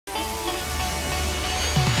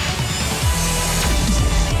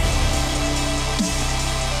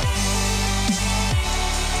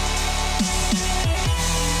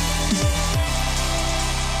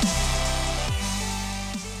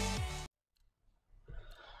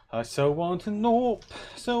I so want an AWP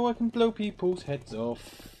so I can blow people's heads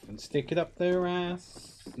off and stick it up their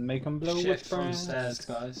ass and make them blow Shift with from brass. stairs,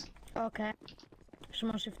 guys. Okej.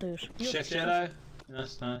 Szymon shiftu już. Shift yellow.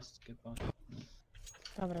 That's nice. Good one.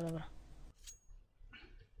 Dobra, dobra.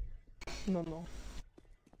 No.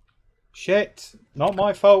 Shit! Not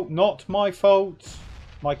my fault, not my fault.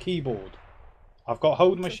 My keyboard. I've got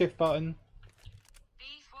hold my shift button.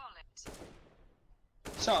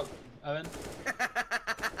 Shut up, Owen.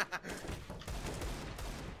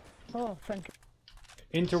 Oh, thank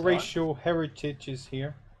you. Interracial heritage is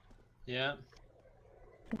here. Yeah.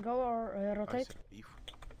 Go or rotate?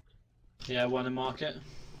 Yeah, one in market.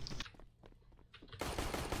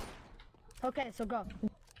 Okay, so go.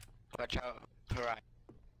 Watch out, right.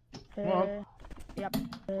 What? Yep.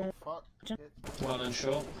 One in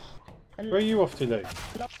short. Where are you off to, Lou?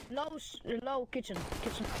 Low kitchen.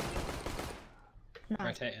 Nice.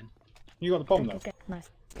 Rotating. You got the bomb though? Okay, nice.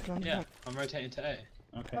 Yeah, I'm rotating to A.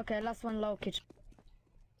 Okay. Okay, last one low kitchen.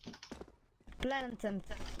 Plant and...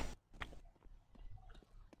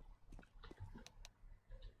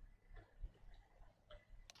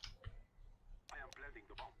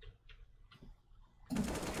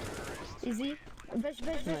 Easy. Weź,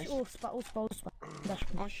 uspa.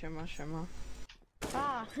 Dasz mi. O, siema.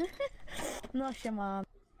 A, no siema.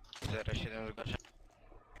 07 zgłaszam.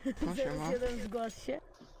 O, siema. 07 zgłoś się.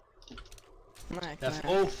 No jak They're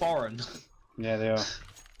nie. all foreign. Yeah, they are.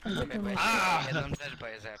 Jeden też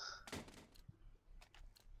boję za.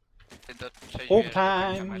 Ty do All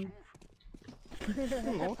time!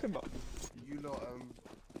 No chyba. You lot,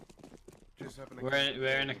 just having a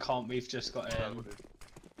We're in a comp. We've just got in.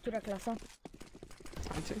 Która klasa?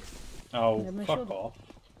 A ty? Oh, Yeah, my fuck shoulder. off.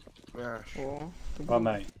 Ash, O, to Well, było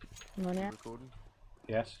mate. No nie? recording?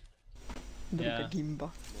 Yes. druga Yeah.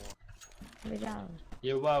 gimba. Wiedziałem.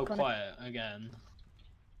 You're well Connect. quiet again.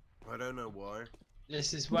 I don't know why.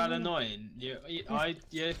 This is well annoying.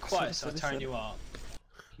 You're quiet, so I turn you up.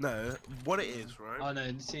 No, what it is, right? Oh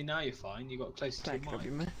no, see now you're fine. You got closer to Tak mine.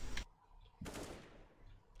 robimy.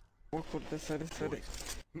 O kurde, sorry.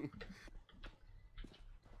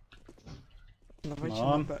 Dawajcie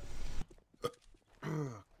Mam. na B.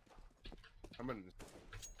 I'm in.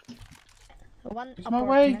 One It's my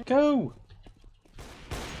way, apartment. go!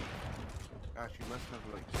 Ash, you must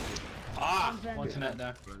have like Ah! Then- One connect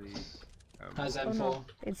there. bloody, Has Oh M4. no,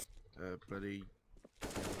 it's... bloody.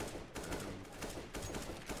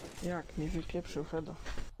 Jak mi wypieprzył heada.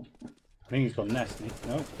 I think he's got nest,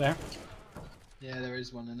 no, there. Yeah, there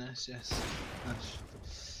is one in this. Yes. Nice.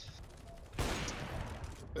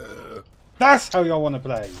 That's how y'all want to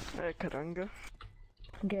play! Karanga.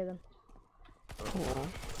 G1. O,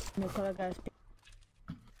 Mój kolega jest...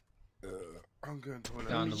 I'm going to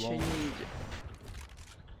Down mi the się wall. nie idzie.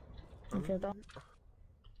 Gdzie to?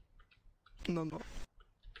 No.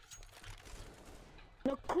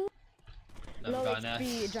 No kur... Another Low guy in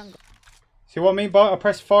HP S. jungle. See what I mean by I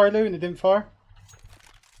pressed fire, Lou, and it didn't fire?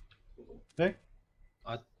 See?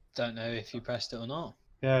 I don't know if you pressed it or not.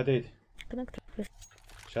 Yeah, I did. Connect.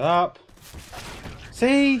 Shut up!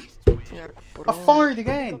 See? Jak I fired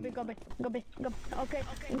again! Go B. Okay.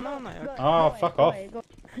 No, jak. Go Oh, away, fuck go off. away, go.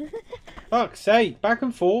 Fuck's sake, back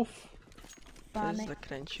and forth. Pany.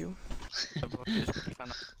 zakręcił. To było wszystko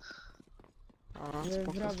pana. A, Żeby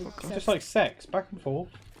spoko. zrobić It's just like sex, back and forth.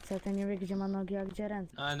 Co, to nie wie gdzie ma nogi, a gdzie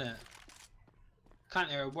ręce. I know. Can't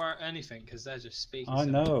hear a word anything because they're just speaking. I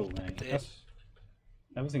so- know, mate. That's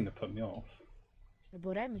everything that put me off.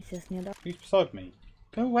 Bo remis jest nie do... Who's beside me?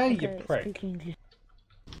 Go away, Okay, you prick. speak English.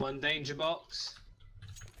 One danger box.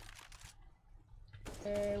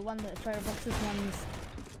 One fireboxes, one is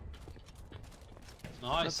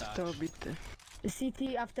Nice. To Ash. obity.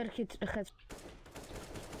 CT after hit head.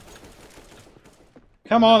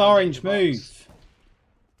 Come on, Another Orange, danger box.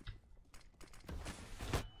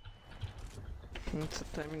 move!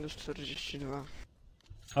 CT minus 42.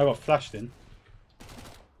 I got flashed in.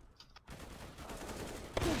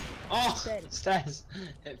 Oh, Stairs. stairs.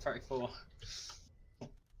 Hit 34.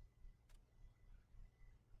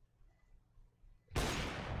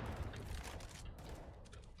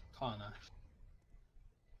 Can't know.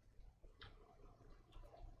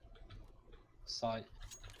 Sight.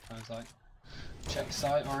 Sounds like. Check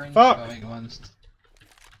sight, orange. Fuck! Going one's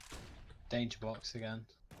danger box again.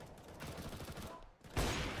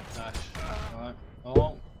 Nice. Alright.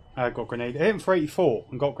 Oh. I got grenade. I hit him for 84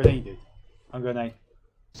 and got grenaded. I'm grenade.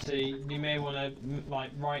 So you may want to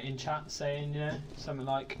like write in chat saying, you know, something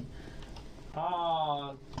like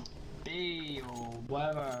A, B or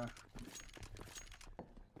whatever.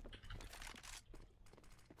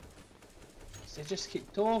 So just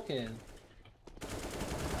keep talking.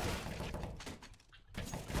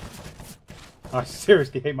 I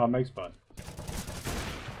seriously hit my mouse button.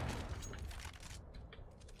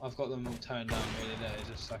 I've got them all turned down really low,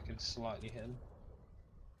 just so I can slightly hit them.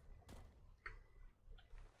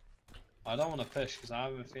 I don't want to push because I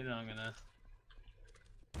have a feeling I'm gonna.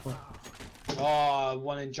 Oh,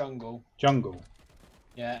 one in jungle. Jungle.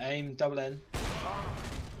 Yeah, aim, double in.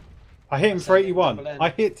 I hit him for Second, 81. double in. I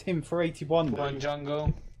hit him for 81. Though. One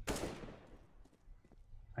jungle.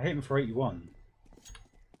 I hit him for 81.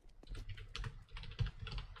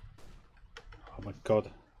 Oh my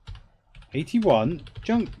god. 81?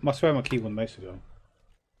 I swear my key won most of them.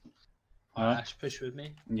 Alright, Ash, push with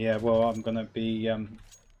me. Yeah, well, I'm gonna be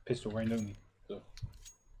pistol range only. So,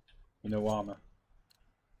 no armor.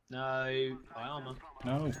 No, high armor.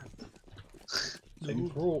 No. Same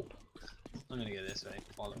drop. I'm gonna go this way.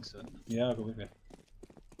 Bollocks it. Yeah, I'll go with you.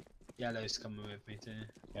 Yellow's coming with me too.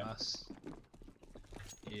 Yeah. Us.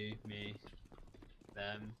 You, me,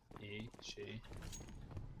 them, he, she.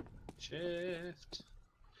 Shift.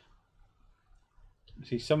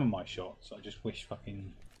 See, some of my shots, I just wish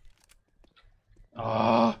fucking.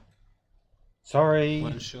 Ah! Sorry!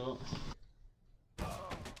 One shot.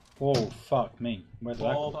 Oh, fuck me. Where'd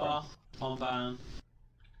that go Wobber. On van.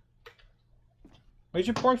 Where's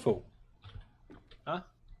your rifle? Huh?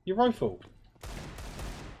 Your rifle?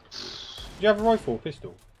 Do you have a rifle or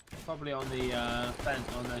pistol? Probably on the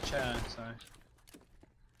vent on the chair, so.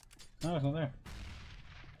 No, it's not there.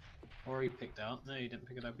 Or he picked it up. No, you didn't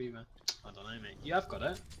pick it up either. I don't know, mate. You have got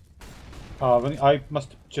it. Oh, I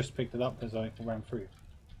must have just picked it up as I ran through.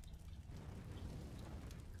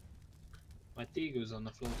 My deagle's on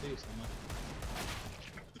the floor too somewhere.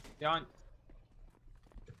 Behind.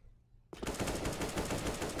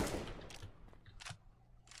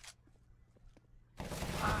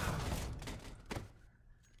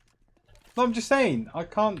 No, I'm just saying, I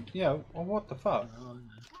can't, you know, oh, what the fuck? Oh,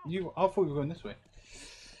 I thought we were going this way.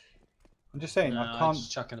 I'm just saying, no, I I'm can't,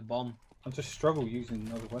 just chucking a bomb. I just struggle using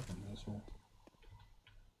other weapons, that's all.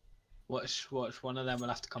 Watch, one of them will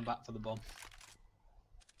have to come back for the bomb.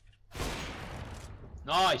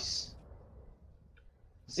 Nice!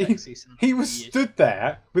 Sexy son. He was stood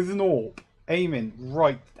there with an AWP, aiming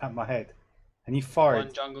right at my head. And he fired.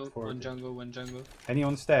 One jungle, before one it did. jungle, one jungle. Any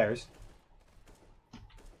on stairs?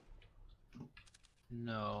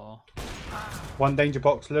 No. One danger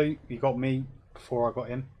box loot, he got me before I got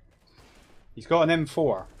him. He's got an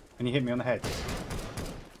M4, and he hit me on the head.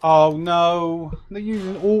 Oh no, they're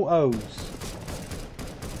using autos.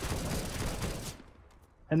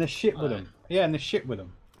 And they're shit with them. Yeah, and they're shit with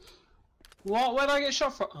them. What? Where'd I get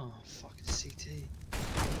shot from? Oh, fucking CT.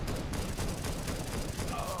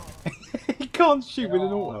 He can't shoot They with an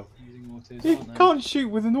are auto. using autos, He aren't they? can't shoot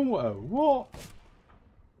with an auto. What?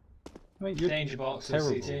 Mate, you're Danger box or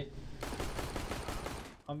terrible. CT.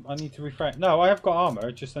 I need to refresh. No, I have got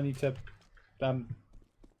armor. Just I need to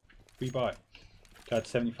rebuy. I had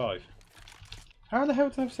 75. How the hell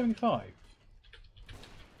did I have 75?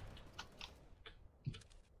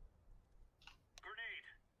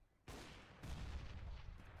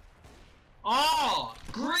 Oh,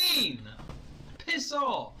 green! Piss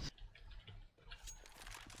off!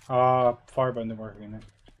 Firebone didn't work again.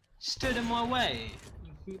 Stood in my way.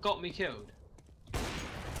 Got me killed.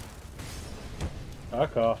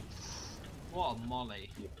 Fuck off, What a molly.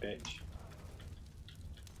 you bitch.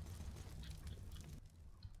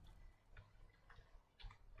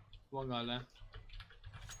 One guy left.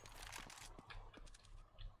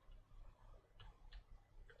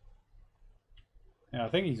 Yeah, I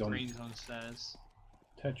think he's on Green's on stairs.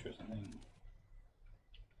 Tetris, I think.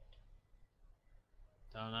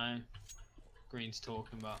 Don't know. Green's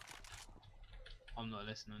talking, but I'm not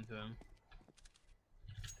listening to him.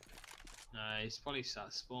 No, he's probably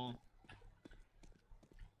sat spawn.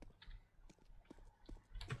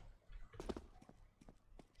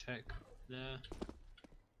 Check there.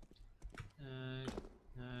 No.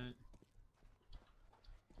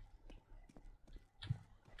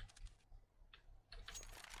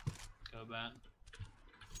 Go back.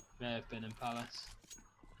 May have been in Palace.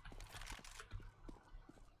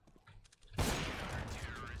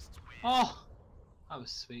 Oh! That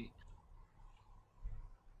was sweet.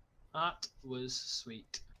 That was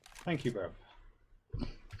sweet. Thank you, bro.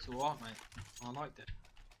 It's alright, mate. I liked it.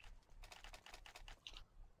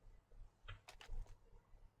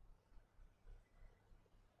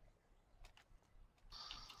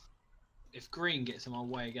 If Green gets in my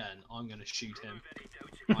way again, I'm gonna shoot him.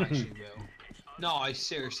 I actually will. No, I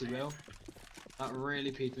seriously will. That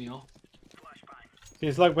really peed me off.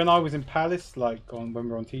 It's like when I was in Palace, like when we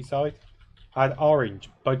were on T-side, I had Orange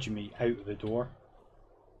budging me out of the door.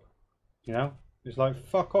 You know? It's like,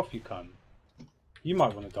 fuck off, you cunt. You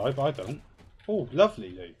might want to die, but I don't. Oh,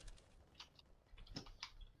 lovely loot.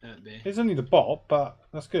 Don't be. It's only the bot, but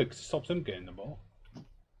that's good because it stops them getting the bot.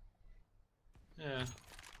 Yeah.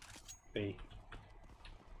 B.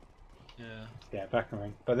 Yeah. Yeah, back in the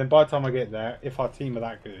ring. But then by the time I get there, if our team are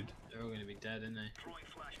that good, They're all going to be dead, aren't they?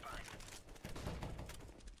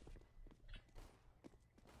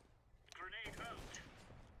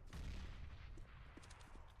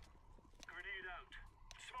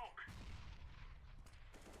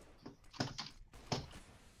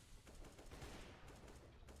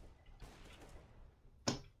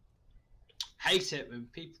 Hate it when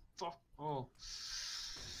people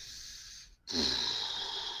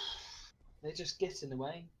they just get in the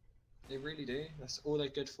way. They really do. That's all they're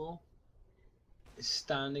good for. Is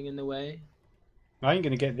standing in the way. I ain't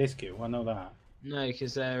going to get this kill, I know that. No,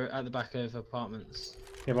 because they're at the back of apartments.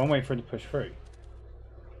 Yeah, but I'm waiting for him to push through.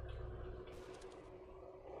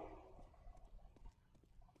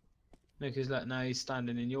 No, because look, now he's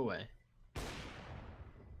standing in your way.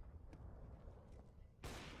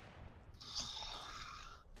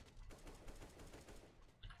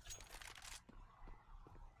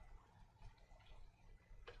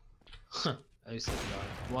 Oh, so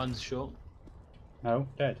one's short. No,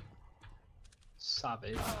 dead.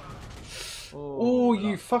 Savage. Oh,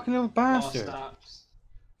 you fucking little bastard. Steps.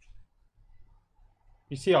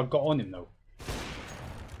 You see, I got on him though.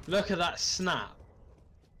 Look at that snap.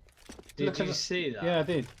 Did Look at you the- see that? Yeah, I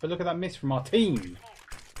did. But look at that miss from our team.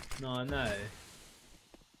 No, I know.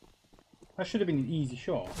 That should have been an easy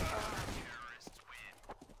shot.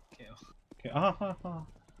 Kill. Okay. Ah, ha, ha.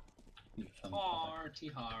 You son of a- Har.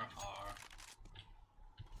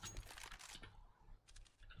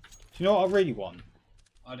 Do you know what I really want?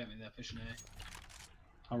 I don't think they're pushing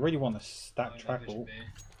A. I really want a I stat think they're pushing trackle. B.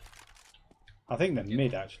 I think they're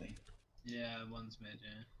mid actually. Yeah, one's mid,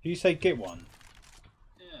 yeah. Do you say get one?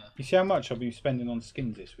 Yeah, You see how much I'll be spending on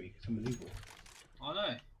skins this week? It's unbelievable. I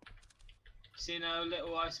know. See how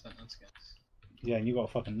little I spent on skins? Yeah, and you got a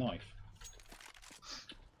fucking knife.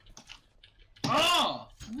 Ah!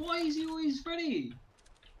 Why is he always ready?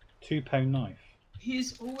 £2 knife. He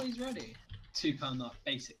is always ready. £2 knife,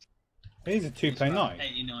 basic. It is a £2 knife.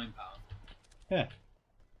 £89. Yeah.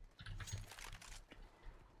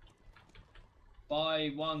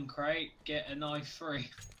 Buy one crate, get a knife free.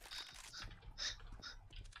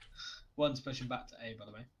 One's pushing back to A, by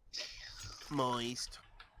the way. Moist.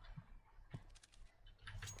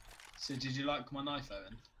 So did you like my knife,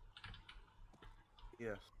 Owen?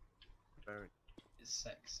 Yes. Very. It's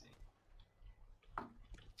sexy.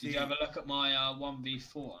 Did you have a look at my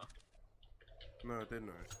 1v4? No, I didn't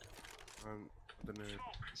know. I don't know.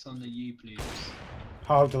 It's on the Uploops.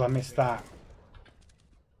 How did I miss that?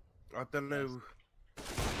 I don't know.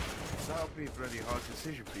 That would be a bloody hard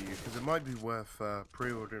decision for you because it might be worth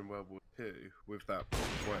pre-ordering World War II with that.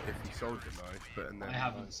 Well, if you sold the knife, but and then I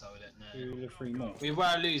haven't sold it, no. 2 to 3 more. We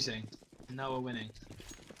were losing, and now we're winning.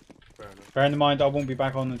 Fair enough. Bear in mind, I won't be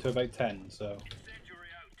back on until about 10, so.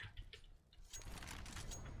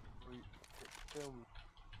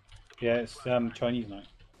 Yeah, it's Chinese night.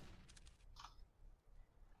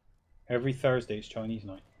 Every Thursday it's Chinese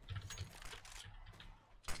night.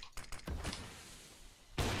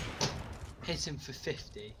 Hit him for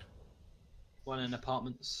 50. One in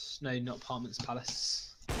apartments. No, not apartments,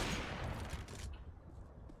 palace.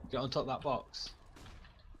 Get on top of that box.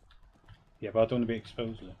 Yeah, but I don't want to be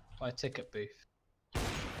exposed to it. Buy a ticket booth.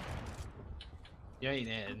 You ain't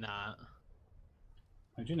hitting that.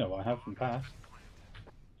 I do know I have from past.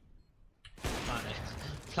 Planet.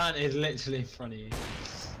 Planet is literally in front of you.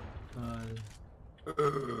 Pardon?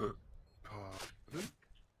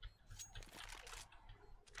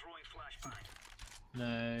 No,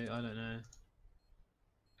 I don't know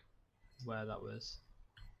where that was.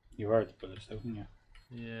 You heard the bullets though, didn't you?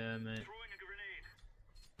 Yeah, mate.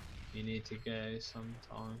 You need to go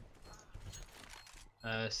sometime.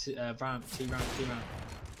 Ramp, T ramp.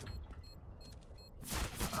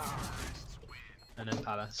 And then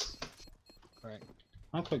palace. Correct.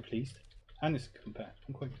 I'm quite pleased. And it's compared.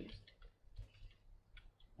 I'm quite pleased.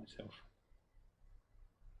 Myself.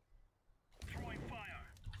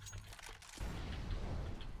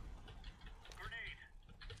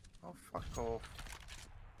 Oh, fuck off.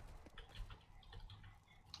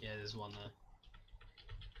 Yeah, there's one there.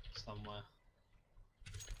 Somewhere.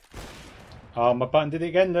 Oh, my button did it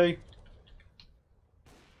again though.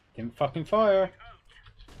 Didn't fucking fire.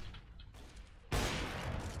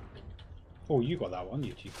 Oh, you got that one,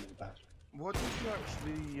 you cheeky little bastard. What did you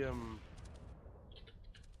actually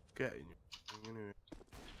get in your anyway?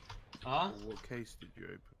 Ah? Or what case did you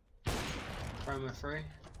open? Chroma 3.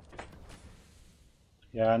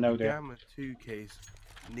 Yeah, I know that. Gamma 2 case,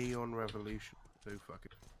 Neon Revolution. So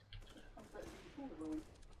fucking.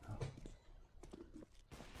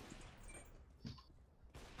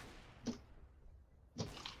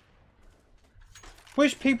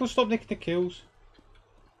 Wish people stop nicking the kills.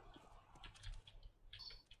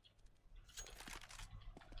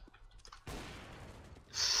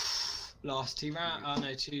 Last T round. Oh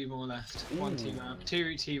no, 2 more left. 1 T round.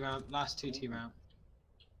 2 T round. Last 2 T round.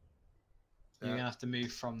 You're gonna have to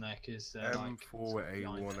move from there because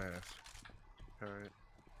M4A1S. Alright.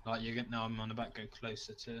 like you're gonna. No, I'm on the back. Go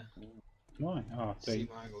closer to Why? Oh, see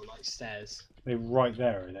my angle, like stairs. they're right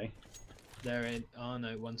there, are they? They're in. Oh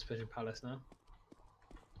no, one's pushing palace now.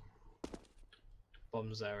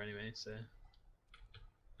 Bombs there anyway, so.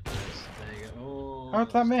 There you go. Oh. How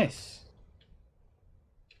did that miss?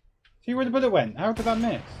 See where the bullet went? How did that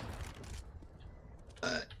miss?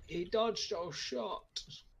 He dodged our shot.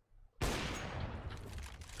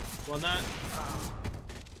 One that.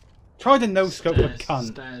 Try to no scope a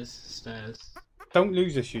cunt. Stairs. Don't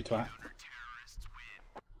lose this, you twat.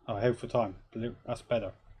 Oh, I hope for time. Blue. That's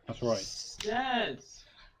better. That's right. Stairs.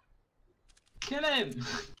 Kill him.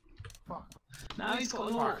 Now he's got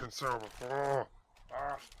an orb.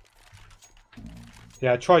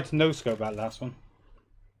 Yeah, I tried to no scope that last one.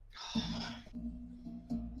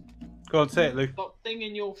 Go on, say it, Luke. Stop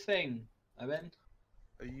dinging your thing, Owen.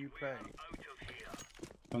 Are you playing?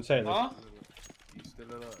 Go on, say it, Luke. Huh? You still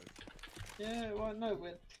alive? Yeah, well, no,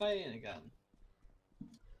 we're playing again.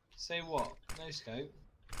 Say what? No scope.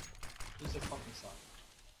 Who's the fucking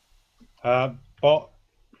side? Bot.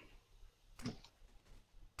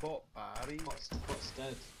 Bot body. What's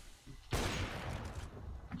dead?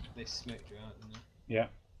 They smoked you out, didn't they? Yeah.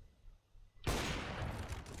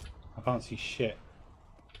 I can't see shit.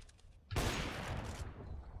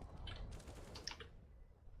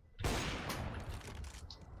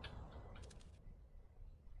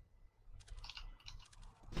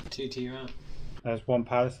 Two T round. There's one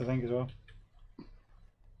palace, I think, as well.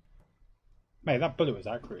 Mate, that bullet was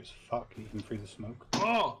accurate as fuck, even through the smoke.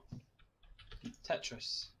 Oh!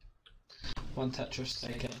 Tetris. One Tetris,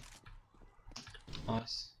 take it.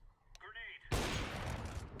 Nice.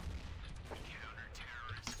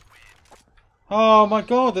 Oh my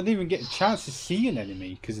god, I didn't even get a chance to see an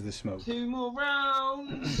enemy because of the smoke. 2 more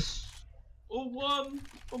rounds! Or 1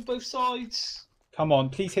 on both sides. Come on,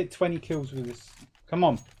 please hit 20 kills with this. Come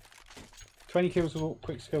on. 20 kills with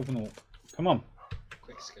quick scope and all. Come on.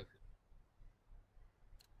 Quick scope.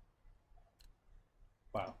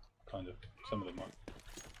 Wow, kind of. Some of them are.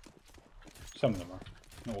 Some of them are.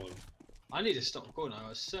 Not all of them. I need to stop recording. I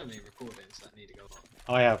have so many recordings that need to go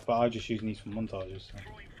on. I have, but I just use these for montages. So.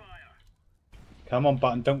 Come on,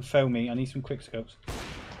 button, don't fail me. I need some quick scopes.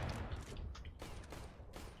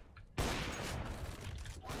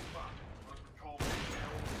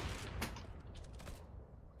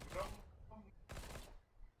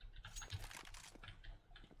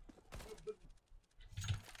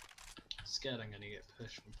 Scared I'm gonna get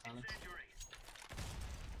pushed from Palace.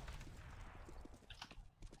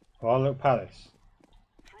 Oh, look, Palace.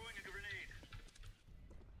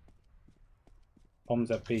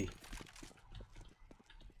 Bombs at B.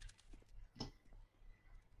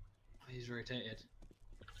 He's rotated.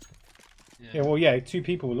 Yeah, well, yeah, 2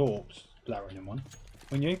 people with orbs blaring in one.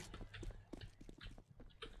 Wouldn't you?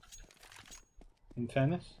 In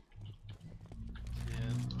fairness.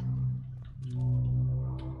 Yeah.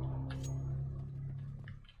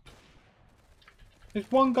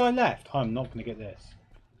 There's one guy left. I'm not going to get this.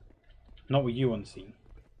 Not with you on scene.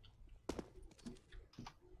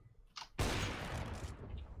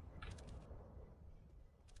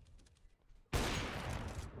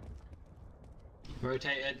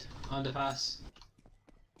 Rotated. Underpass.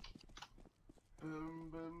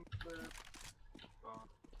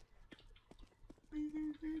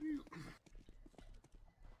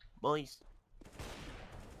 Boys.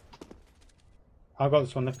 I got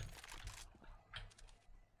this one. Then.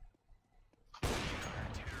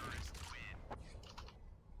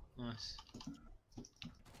 Nice.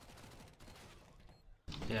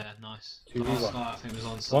 Yeah, nice. 2v1. Last guy I think was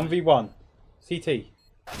on site. 1v1. CT.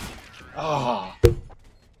 Ah.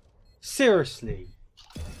 Seriously.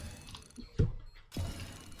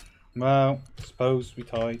 Well, suppose we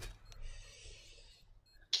tied.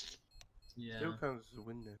 Yeah. Still counts as a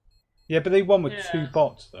win though. Yeah, but they won with Yeah. 2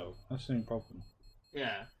 bots though. That's the only problem.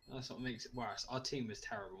 Yeah, that's what makes it worse. Our team was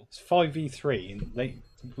terrible. It's 5v3 and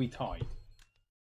we tied.